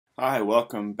Hi,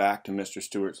 welcome back to Mr.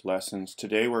 Stewart's Lessons.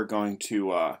 Today we're going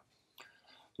to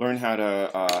learn how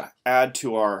to add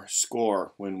to our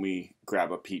score when we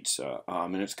grab a pizza.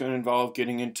 And it's going to involve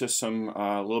getting into some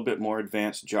a little bit more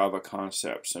advanced Java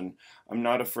concepts. And I'm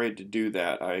not afraid to do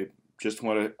that.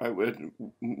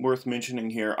 Worth mentioning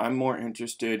here, I'm more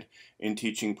interested in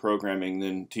teaching programming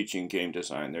than teaching game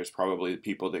design. There's probably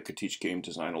people that could teach game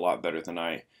design a lot better than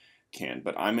I can,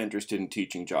 but I'm interested in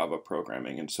teaching Java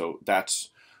programming, and so that's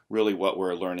really what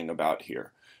we're learning about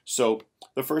here. So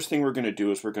the first thing we're going to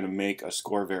do is we're going to make a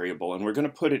score variable, and we're going to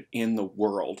put it in the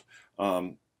world.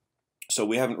 So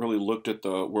we haven't really looked at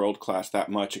the world class that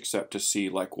much except to see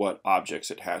like what objects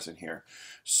it has in here.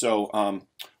 So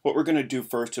what we're going to do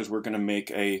first is we're going to make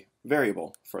a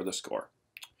variable for the score.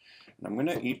 And I'm going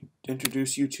to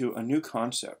introduce you to a new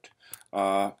concept.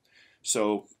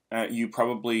 You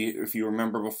probably, if you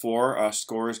remember before,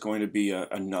 score is going to be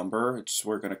a number.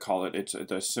 We're going to call it,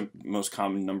 the most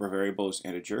common number variable is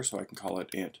integer, so I can call it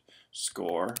int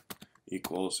score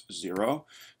equals 0.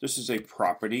 This is a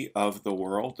property of the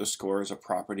world. The score is a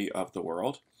property of the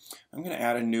world. I'm going to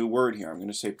add a new word here. I'm going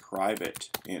to say private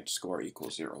int score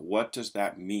equals 0. What does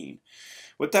that mean?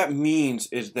 What that means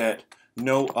is that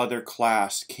no other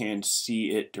class can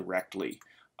see it directly.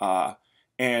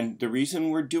 And the reason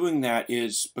we're doing that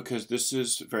is because this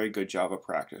is very good Java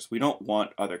practice. We don't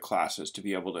want other classes to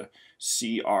be able to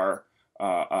see our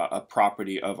a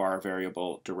property of our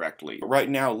variable directly. But right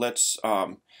now, let's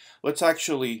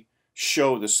actually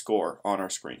show the score on our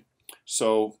screen.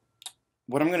 So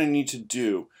what I'm going to need to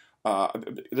do,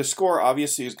 the score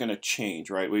obviously is going to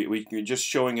change, right? We just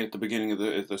showing it at the beginning of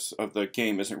the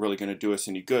game isn't really going to do us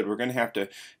any good. We're going to have to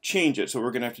change it. So what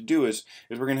we're going to have to do is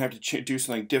we're going to have to do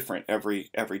something different every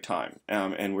time,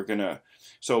 and we're going to.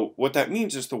 So what that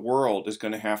means is the world is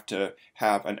going to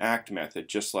have an act method,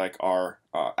 just like our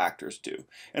actors do,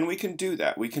 and we can do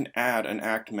that. We can add an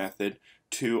act method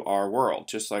to our world,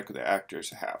 just like the actors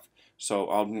have. So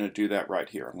I'm going to do that right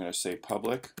here. I'm going to say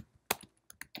public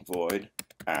void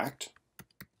act.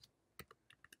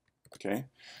 Okay,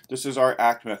 this is our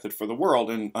act method for the world,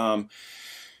 and so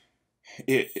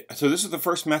this is the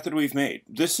first method we've made.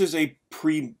 This is a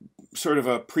pre-made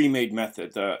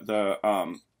method.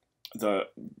 The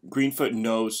Greenfoot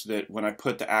knows that when I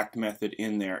put the act method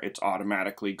in there, it's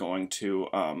automatically going to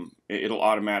it'll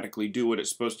automatically do what it's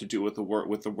supposed to do with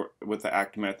the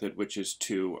act method, which is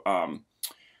to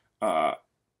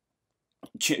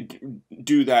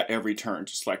do that every turn,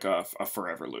 just like a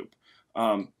forever loop.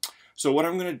 So what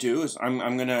I'm going to do is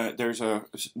there's a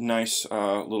nice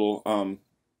little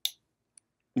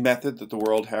method that the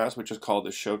world has, which is called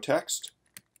the show text.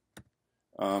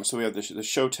 So we have the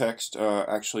show text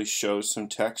actually shows some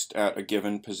text at a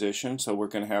given position. So we're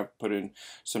going to put in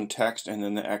some text and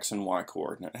then the x and y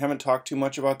coordinate. I haven't talked too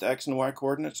much about the x and y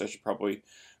coordinates. I should probably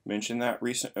mention that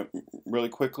really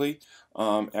quickly.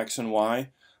 X and y.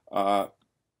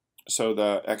 So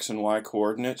the x and y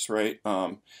coordinates, right?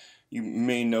 You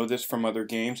may know this from other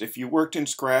games. If you worked in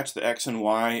Scratch, the x and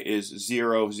y is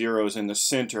 0, 0 is in the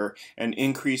center, and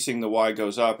increasing the y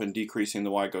goes up and decreasing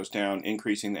the y goes down,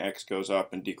 increasing the x goes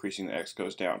up and decreasing the x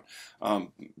goes down.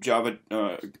 Java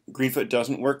Greenfoot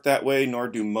doesn't work that way, nor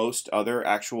do most other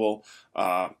actual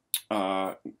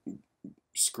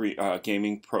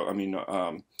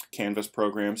Canvas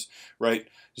programs, right?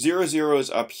 0, 0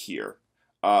 is up here.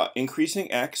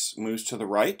 Increasing x moves to the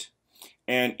right,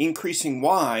 and increasing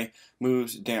y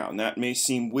moves down. That may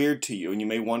seem weird to you, and you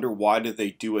may wonder why did they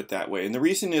do it that way. And the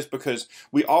reason is because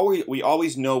we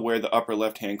always know where the upper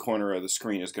left-hand corner of the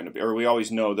screen is going to be, or we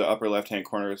always know the upper left-hand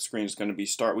corner of the screen is going to be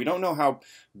start. We don't know how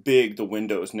big the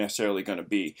window is necessarily going to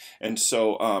be, and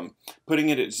so putting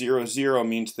it at 0, 0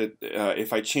 means that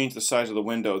if I change the size of the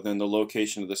window, then the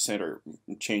location of the center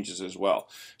changes as well.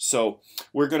 So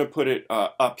we're going to put it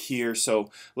up here. So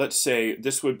let's say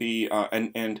this would be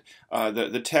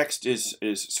the text is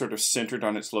sort of centered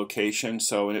on its location,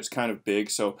 and it's kind of big.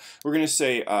 So we're going to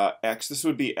say x. This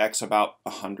would be x about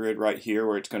 100 right here,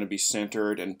 where it's going to be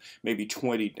centered, and maybe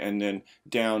 20, and then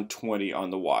down 20 on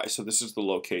the y. So this is the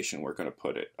location we're going to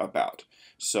put it about.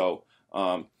 So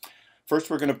first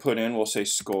we're going to put in, we'll say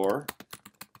score.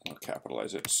 I'll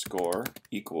capitalize it. Score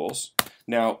equals.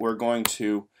 Now we're going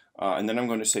to and then I'm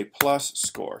going to say plus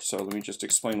score. So let me just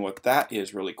explain what that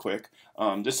is really quick.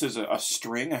 This is a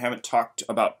string. I haven't talked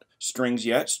about strings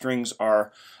yet. Strings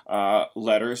are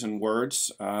letters and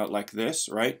words like this,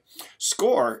 right?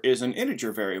 Score is an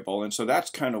integer variable, and so that's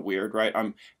kind of weird, right?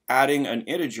 I'm adding an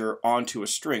integer onto a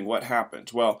string. What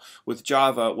happens? Well, with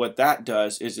Java, what that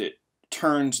does is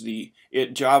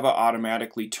Java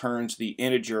automatically turns the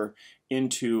integer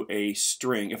into a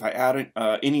string. If I add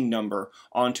any number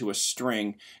onto a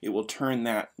string, it will turn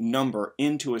that number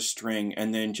into a string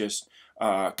and then just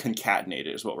concatenate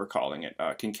it is what we're calling it.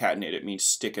 Concatenate it means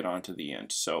stick it onto the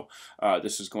end. So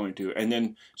this is going to, and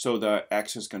then so the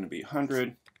x is going to be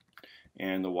 100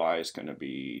 and the y is going to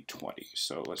be 20.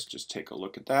 So let's just take a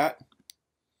look at that.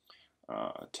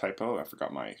 Typo, I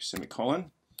forgot my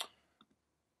semicolon.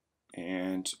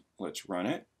 And let's run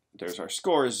it. There's our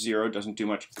score is 0. Doesn't do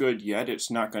much good yet. It's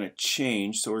not going to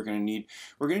change, so we're going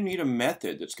to need a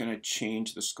method that's going to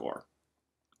change the score.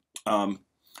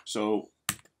 So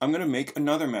I'm going to make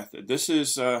another method.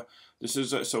 So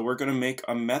we're going to make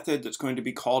a method that's going to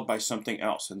be called by something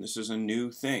else, and this is a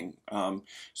new thing.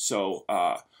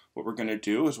 What we're going to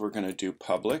do is we're going to do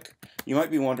public. You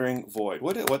might be wondering, void.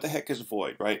 What the heck is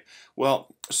void, right?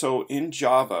 Well, so in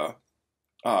Java,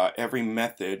 every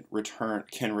method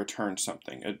can return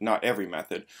something. Not every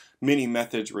method. Many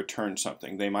methods return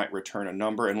something. They might return a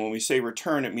number, and when we say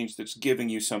return, it means it's giving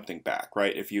you something back,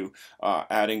 right? If you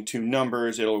adding two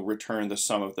numbers, it'll return the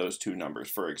sum of those two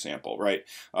numbers, for example, right?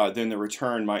 Then the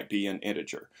return might be an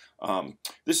integer.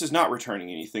 This is not returning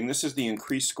anything. This is the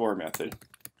increase score method.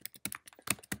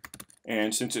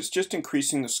 And since it's just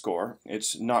increasing the score,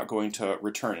 it's not going to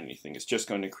return anything. It's just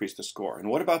going to increase the score. And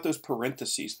what about those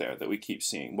parentheses there that we keep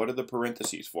seeing? What are the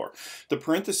parentheses for? The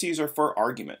parentheses are for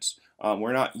arguments.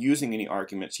 We're not using any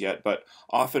arguments yet, but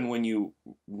often when you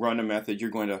run a method, you're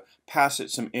going to pass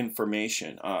it some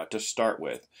information to start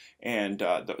with. And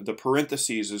the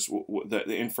parentheses is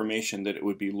the information that it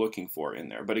would be looking for in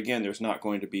there. But again, there's not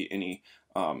going to be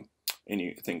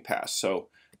anything passed. So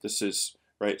this is...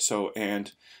 right, so, and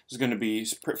this is going to be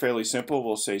fairly simple.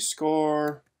 We'll say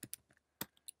score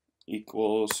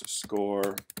equals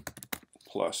score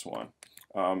plus 1.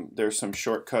 There's some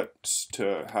shortcuts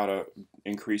to how to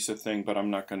increase a thing, but I'm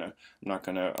not gonna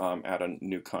add a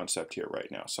new concept here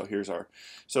right now. So here's our,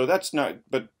 so that's not,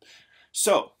 but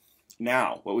so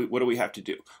now what do we have to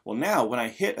do? Well, now when I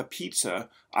hit a pizza,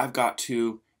 I've got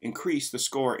to increase the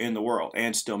score in the world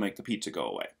and still make the pizza go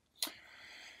away.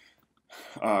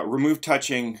 Remove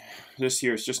touching, this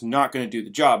here is just not going to do the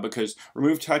job, because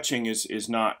remove touching is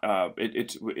not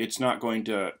it's not going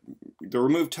to, the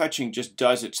remove touching just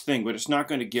does its thing, but it's not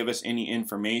going to give us any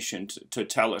information to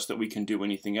tell us that we can do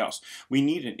anything else. We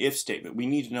need an if statement. We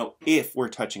need to know if we're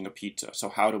touching a pizza. So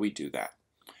how do we do that?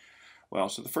 Well,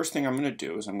 so the first thing I'm going to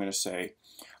do is I'm going to say,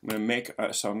 I'm going to make,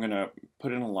 so I'm going to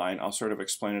put in a line. I'll sort of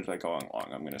explain it as I go along.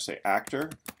 I'm going to say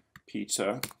actor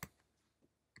pizza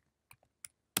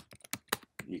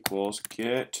equals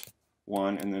get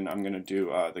one, and then I'm going to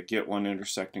do the get one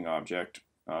intersecting object.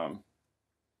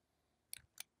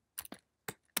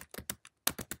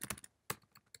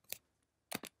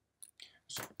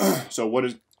 So what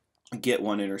is get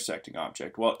one intersecting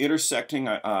object? Well, intersecting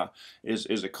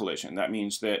is a collision. That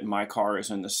means that my car is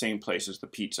in the same place as the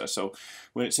pizza. So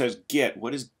when it says get,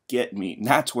 what does get mean?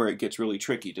 That's where it gets really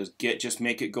tricky. Does get just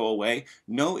make it go away?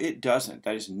 No, it doesn't.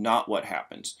 That is not what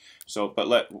happens. So, but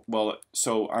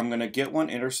so I'm going to get one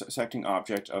intersecting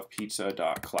object of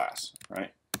pizza.class,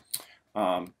 right?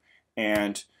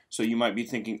 And so you might be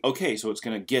thinking, okay, so it's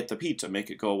going to get the pizza, make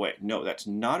it go away. No, that's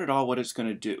not at all what it's going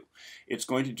to do. It's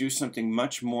going to do something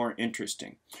much more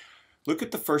interesting. Look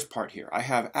at the first part here. I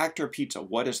have actor pizza.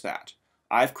 What is that?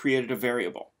 I've created a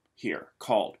variable here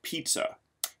called pizza,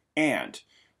 and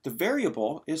the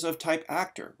variable is of type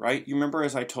actor, right? You remember,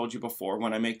 as I told you before,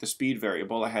 when I make the speed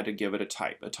variable, I had to give it a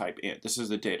type int. This is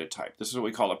the data type. This is what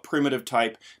we call a primitive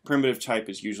type. Primitive type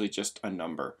is usually just a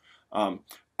number.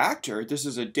 Actor, this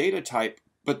is a data type,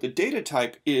 but the data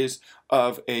type is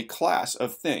of a class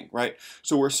of thing, right?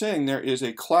 So we're saying there is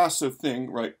a class of thing,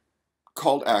 right,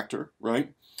 called actor,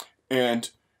 right?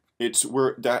 And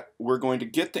we're going to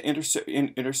get the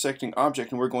intersecting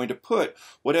object, and we're going to put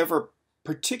whatever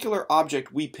particular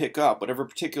object we pick up, whatever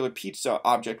particular pizza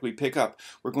object we pick up,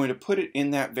 we're going to put it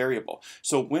in that variable.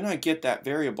 So when I get that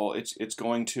variable, it's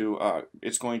going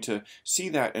to see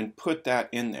that and put that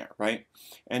in there, right?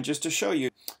 And just to show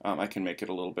you, I can make it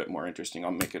a little bit more interesting.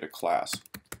 I'll make it a class,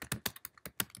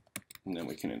 and then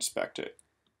we can inspect it.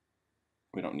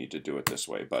 We don't need to do it this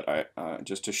way, but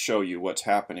just to show you what's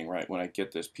happening, right, when I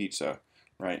get this pizza,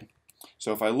 right?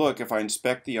 So if I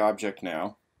inspect the object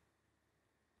now,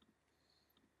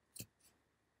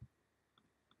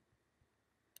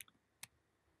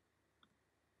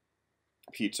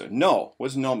 pizza. Null. What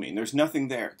does null mean? There's nothing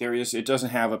there. It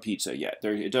doesn't have a pizza yet.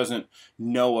 It doesn't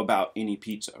know about any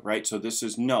pizza, right? So this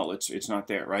is null. It's not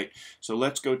there, right? So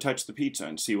let's go touch the pizza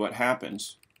and see what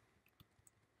happens.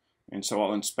 And so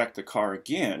I'll inspect the car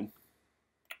again.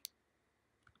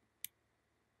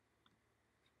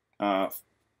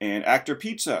 And actor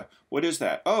pizza, what is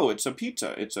that? Oh, it's a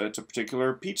pizza. It's a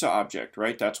particular pizza object,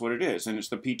 right? That's what it is. And it's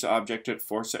the pizza object at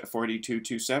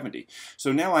 42,270.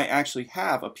 So now I actually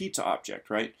have a pizza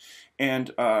object, right?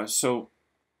 And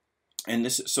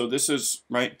this is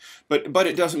right, but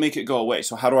it doesn't make it go away.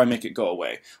 So how do I make it go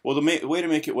away? Well, the way to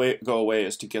make it go away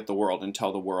is to get the world and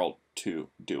tell the world to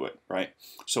do it, right?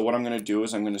 So what I'm going to do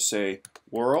is I'm going to say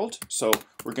world. So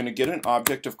we're going to get an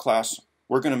object of class.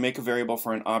 We're going to make a variable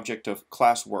for an object of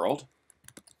class world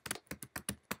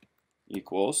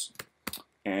equals,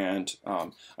 and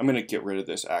I'm going to get rid of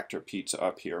this actor pizza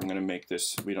up here. I'm going to make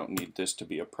this, we don't need this to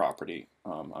be a property.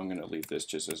 I'm going to leave this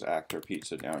just as actor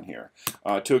pizza down here.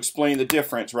 To explain the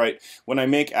difference, right? When I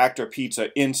make actor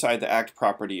pizza inside the act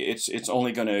property, it's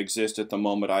only going to exist at the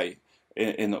moment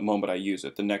in the moment I use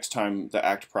it. The next time the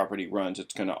act property runs,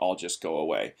 it's going to all just go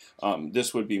away.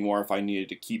 This would be more if I needed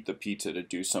to keep the pizza to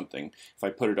do something. If I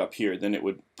put it up here, then it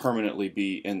would permanently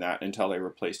be in that until I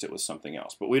replaced it with something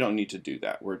else. But we don't need to do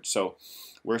that.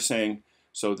 We're saying,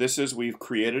 so this is, we've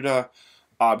created a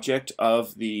object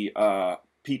of the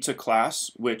pizza class,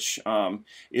 which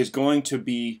is going to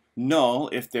be null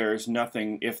if there's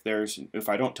nothing, if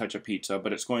I don't touch a pizza,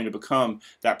 but it's going to become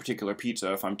that particular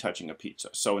pizza if I'm touching a pizza.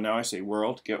 So now I say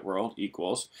world get world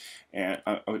equals, and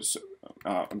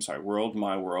I'm sorry, world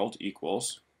my world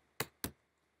equals.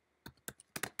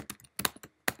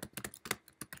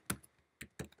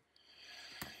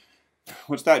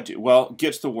 What's that do? Well,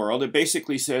 gets the world. It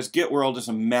basically says get world is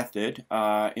a method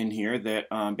in here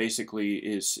that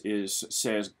basically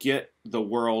says get the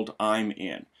world I'm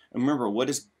in. And remember, what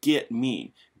does get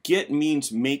mean? Get means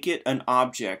make it an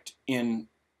object in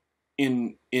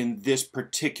this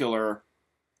particular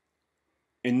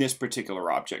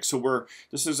object. So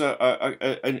this is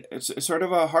it's sort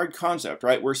of a hard concept,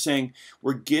 right? We're saying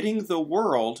we're getting the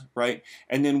world, right,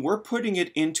 and then we're putting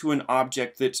it into an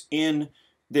object that's in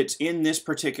this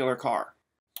particular car.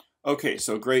 Okay,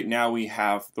 so great, now we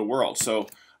have the world. So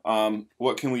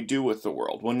what can we do with the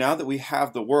world? Well, now that we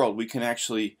have the world, we can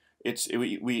actually, it's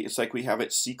like we have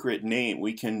its secret name.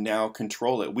 We can now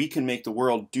control it. We can make the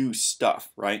world do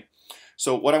stuff, right?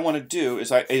 So what I want to do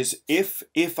is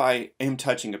if I am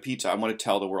touching a pizza, I want to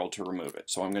tell the world to remove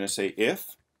it. So I'm going to say if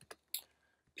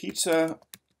pizza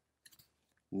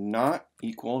not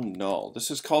equal null.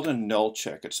 This is called a null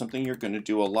check. It's something you're going to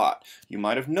do a lot. You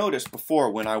might have noticed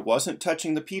before when I wasn't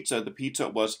touching the pizza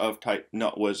was of type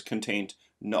contained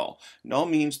null. Null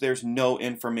means there's no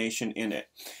information in it.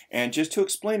 And just to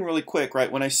explain really quick,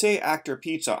 right, when I say actor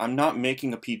pizza, I'm not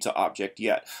making a pizza object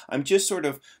yet. I'm just sort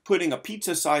of putting a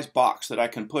pizza-sized box that I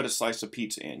can put a slice of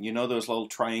pizza in. You know those little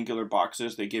triangular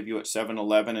boxes they give you at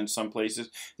 7-Eleven in some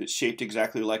places that's shaped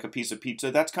exactly like a piece of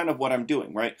pizza? That's kind of what I'm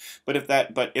doing, right? But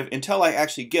until I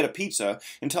actually get a pizza,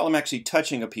 until I'm actually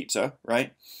touching a pizza,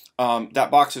 right? That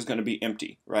box is going to be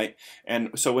empty, right? And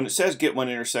so when it says get one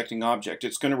intersecting object,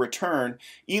 it's going to return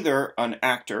either an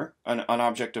actor, an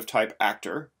object of type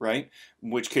actor, right?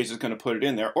 In which case it's going to put it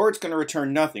in there, or it's going to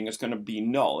return nothing. It's going to be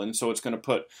null, and so it's going to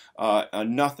put a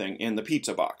nothing in the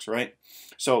pizza box, right?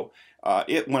 So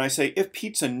when I say if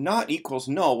pizza not equals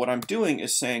null, what I'm doing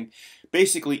is saying,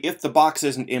 basically, if the box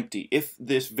isn't empty, if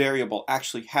this variable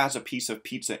actually has a piece of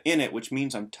pizza in it, which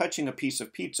means I'm touching a piece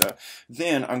of pizza,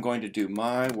 then I'm going to do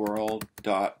my world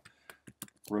dot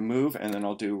remove, and then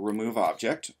I'll do remove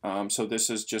object. So this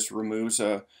is just removes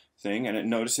a thing, and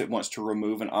notice it wants to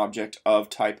remove an object of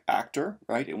type actor,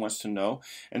 right? It wants to know,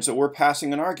 and so we're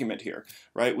passing an argument here,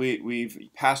 right? We've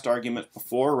passed arguments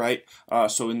before, right?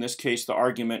 So in this case, the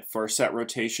argument for set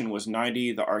rotation was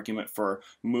 90. The argument for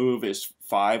move is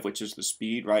 5, which is the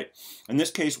speed, right? In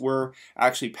this case, we're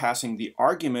actually passing the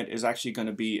argument is actually going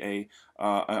to be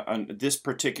this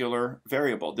particular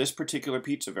variable, this particular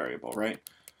pizza variable, right?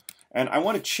 And I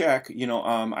want to check,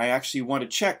 I actually want to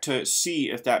check to see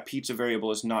if that pizza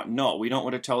variable is not null. We don't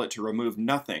want to tell it to remove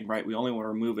nothing, right? We only want to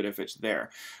remove it if it's there.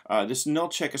 This null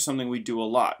check is something we do a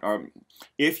lot.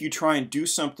 If you try and do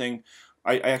something,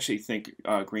 I actually think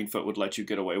Greenfoot would let you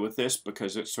get away with this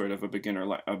because it's sort of a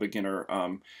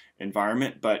beginner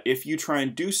environment. But if you try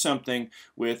and do something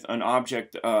with an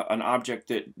object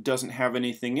that doesn't have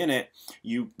anything in it,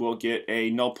 you will get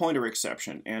a null pointer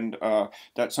exception, and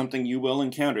that's something you will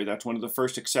encounter. That's one of the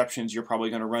first exceptions you're probably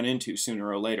going to run into sooner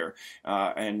or later,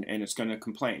 and it's going to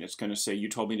complain. It's going to say you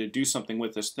told me to do something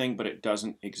with this thing, but it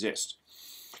doesn't exist.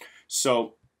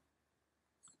 So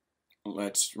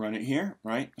let's run it here,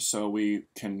 right? So we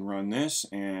can run this,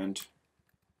 and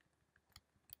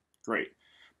great.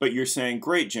 But you're saying,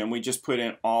 great, Jim, we just put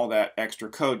in all that extra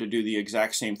code to do the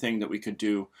exact same thing that we could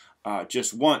do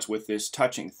just once with this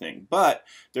touching thing. But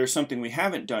there's something we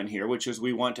haven't done here, which is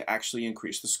we want to actually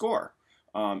increase the score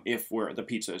if the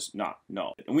pizza is not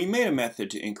null. And we made a method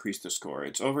to increase the score.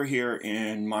 It's over here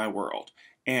in my world.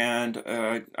 And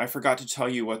I forgot to tell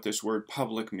you what this word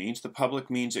public means. The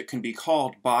public means it can be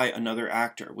called by another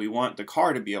actor. We want the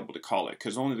car to be able to call it,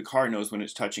 because only the car knows when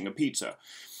it's touching a pizza.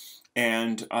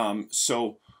 And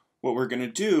so what we're going to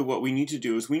do, what we need to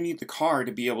do is we need the car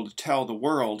to be able to tell the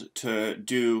world to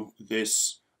do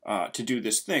this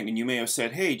thing. And you may have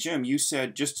said, hey Jim, you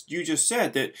just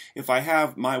said that if I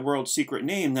have my world secret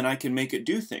name, then I can make it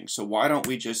do things. So why don't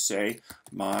we just say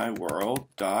my world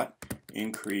dot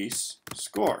increase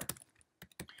score?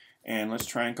 And let's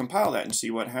try and compile that and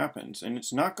see what happens. And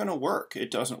it's not going to work.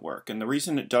 It doesn't work. And the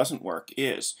reason it doesn't work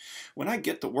is when I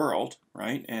get the world,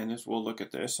 right, and we'll look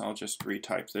at this. I'll just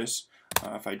retype this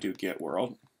if I do get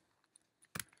world.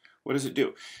 What does it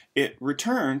do? It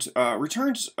returns,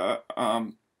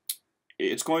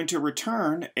 it's going to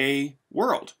return a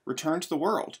world, returns the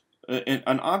world,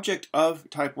 an object of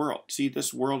type world. See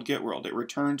this world get world, it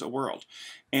returns a world.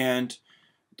 And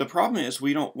the problem is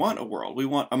we don't want a world, we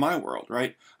want a my world,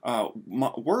 right?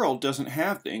 My world doesn't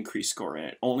have the increased score in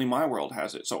it, only my world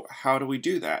has it. So how do we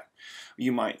do that?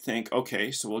 You might think, okay,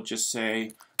 so we'll just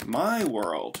say my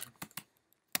world.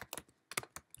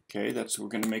 Okay, we're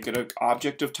going to make it an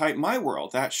object of type my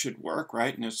world. That should work,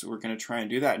 right? And so we're going to try and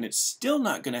do that, and it's still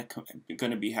not going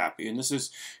to be happy. And this is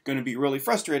going to be really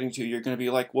frustrating to you. You're going to be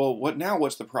like, well, what now?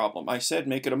 What's the problem? I said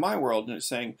make it a my world, and it's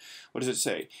saying, what does it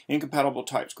say? Incompatible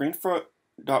types.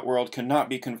 Greenfoot.world cannot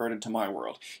be converted to my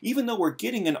world. Even though we're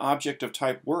getting an object of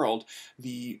type world,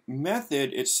 the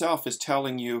method itself is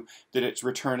telling you that it's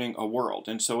returning a world,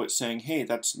 and so it's saying, hey,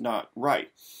 that's not right.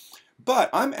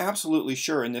 But I'm absolutely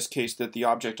sure in this case that the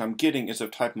object I'm getting is of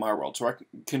type my world. So I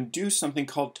can do something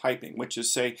called typing, which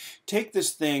is say, take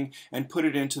this thing and put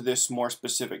it into this more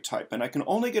specific type. And I can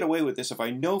only get away with this if I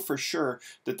know for sure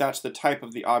that that's the type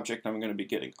of the object I'm going to be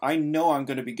getting. I know I'm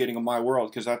going to be getting a my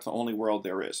world because that's the only world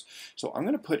there is. So I'm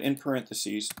going to put in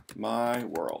parentheses my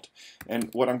world. And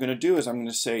what I'm going to do is I'm going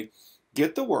to say,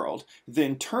 get the world,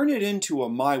 then turn it into a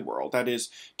my world. That is,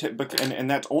 and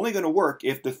that's only going to work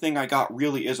if the thing I got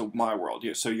really is a my world.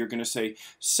 So you're going to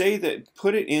say that,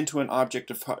 put it into an object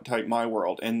of type my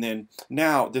world, and then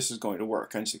now this is going to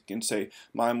work. And so you can say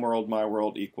my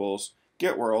world equals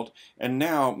get world, and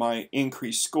now my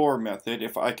increase score method,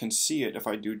 if I can see it, if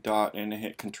I do dot and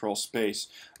hit control space,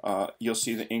 you'll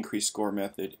see the increase score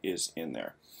method is in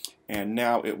there. And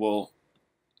now it will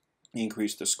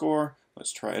increase the score.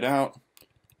 Let's try it out.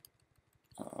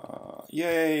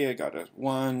 Yay, I got a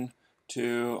 1,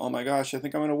 2. Oh my gosh, I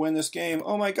think I'm going to win this game.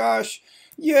 Oh my gosh.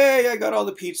 Yay, I got all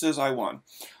the pizzas, I won.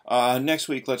 Next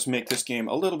week, let's make this game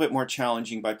a little bit more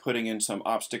challenging by putting in some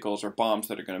obstacles or bombs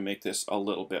that are going to make this a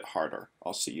little bit harder.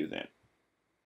 I'll see you then.